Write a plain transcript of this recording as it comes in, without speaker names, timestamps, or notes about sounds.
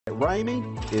Ramey,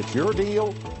 it's your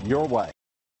deal, your way.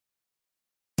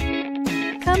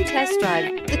 Come test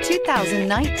drive the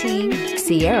 2019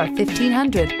 Sierra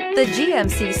 1500. The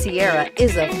GMC Sierra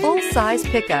is a full-size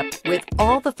pickup with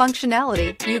all the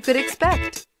functionality you could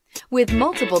expect. With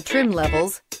multiple trim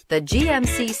levels, the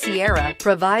GMC Sierra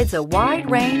provides a wide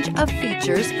range of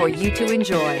features for you to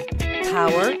enjoy.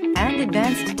 Power and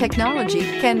advanced technology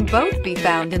can both be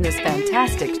found in this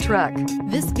fantastic truck.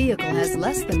 This vehicle has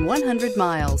less than 100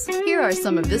 miles. Here are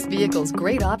some of this vehicle's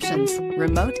great options: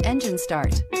 remote engine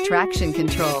start, traction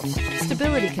control,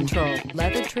 stability control,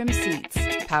 leather trim seats,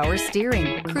 power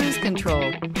steering, cruise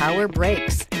control, power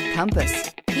brakes,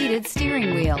 compass, heated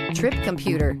steering wheel, trip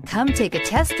computer. Come take a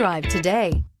test drive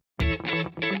today.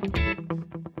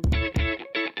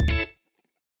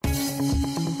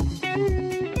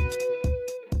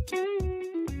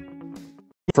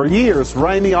 For years,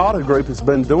 Ramey Auto Group has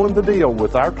been doing the deal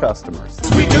with our customers.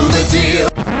 We do the deal.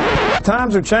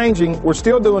 Times are changing. We're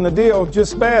still doing the deal,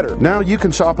 just better. Now you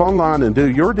can shop online and do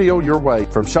your deal your way,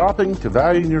 from shopping to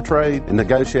valuing your trade and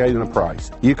negotiating a price.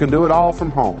 You can do it all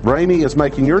from home. Ramey is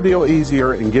making your deal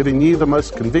easier and giving you the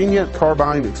most convenient car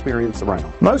buying experience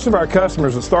around. Most of our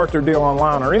customers that start their deal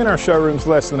online are in our showrooms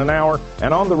less than an hour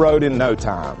and on the road in no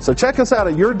time. So check us out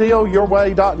at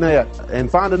yourdealyourway.net and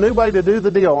find a new way to do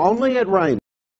the deal only at Ramey.